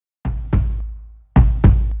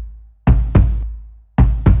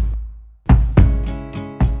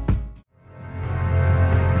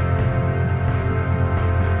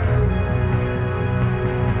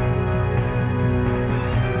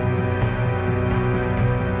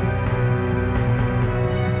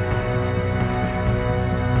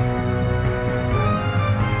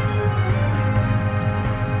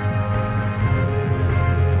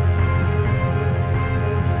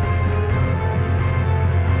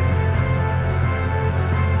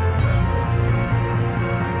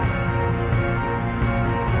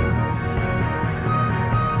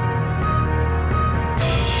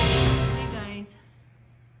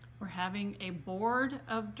a board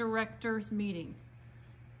of directors meeting.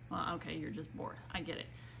 Well, okay, you're just bored. I get it.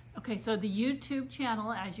 Okay, so the YouTube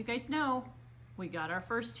channel, as you guys know, we got our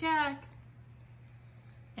first check.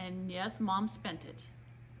 And yes, Mom spent it.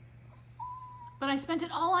 But I spent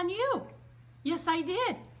it all on you. Yes, I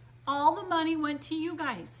did. All the money went to you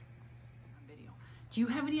guys. Video. Do you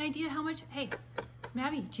have any idea how much? Hey,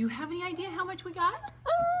 Mavi, do you have any idea how much we got?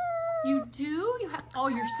 You do? You have? Oh,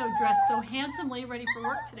 you're so dressed so handsomely, ready for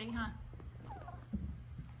work today, huh?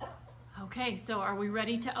 Okay, so are we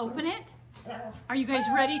ready to open it? Are you guys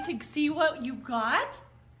ready to see what you got?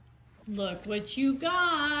 Look what you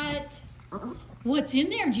got. What's in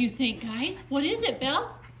there, do you think, guys? What is it,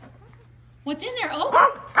 Belle? What's in there? Oh,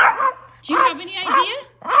 do you have any idea?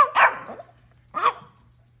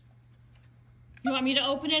 You want me to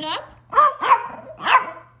open it up?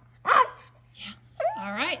 Yeah.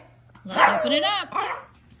 All right. Let's open it up.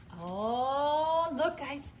 Oh, look,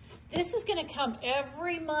 guys. This is going to come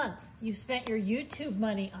every month. You spent your YouTube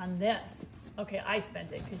money on this. Okay, I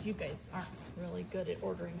spent it because you guys aren't really good at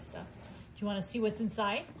ordering stuff. Do you want to see what's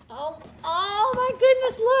inside? Oh my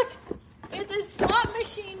goodness, look. It's a slot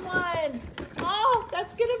machine one. Oh,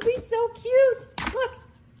 that's going to be so cute. Look,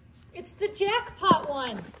 it's the jackpot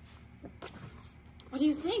one. What do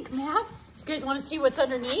you think, Mav? You guys want to see what's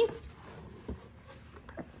underneath?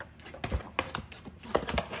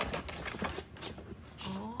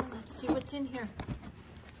 Oh, let's see what's in here.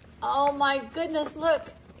 Oh my goodness,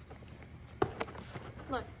 look.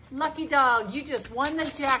 Look, lucky dog, you just won the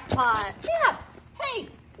jackpot. Yeah, hey,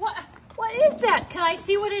 what is that? Can I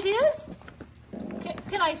see what it is?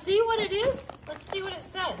 Can I see what it is? Let's see what it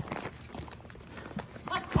says.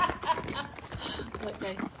 Look,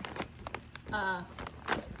 guys.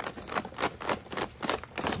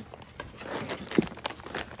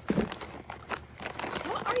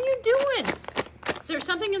 What are you doing? Is there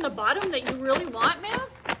something in the bottom that you really want, Mav?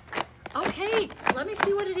 Okay, let me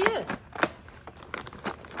see what it is.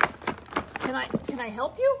 Can I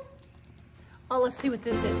help you? Oh, let's see what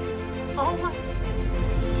this is. Oh my.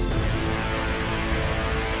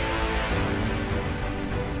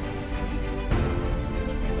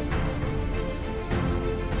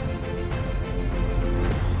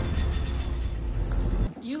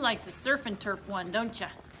 You like the surf and turf one, don't you?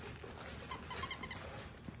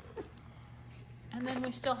 And then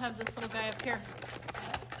we still have this little guy up here.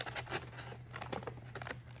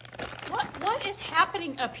 What is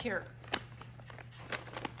happening up here?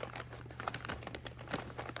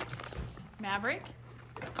 Maverick?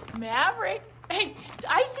 Maverick? Hey,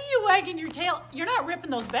 I see you wagging your tail. You're not ripping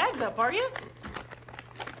those bags up, are you?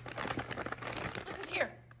 Look who's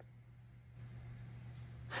here.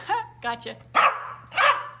 Gotcha.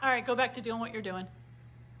 All right, go back to doing what you're doing.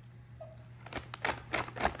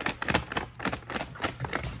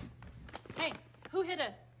 Hey, who hit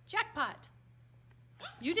a jackpot?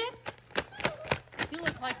 You did? You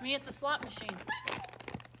look like me at the slot machine.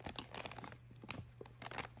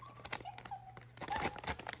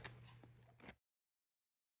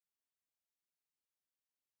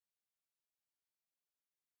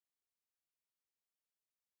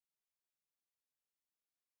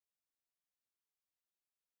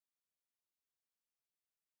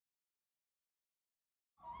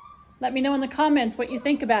 Let me know in the comments what you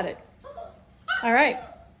think about it. All right,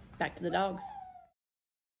 back to the dogs.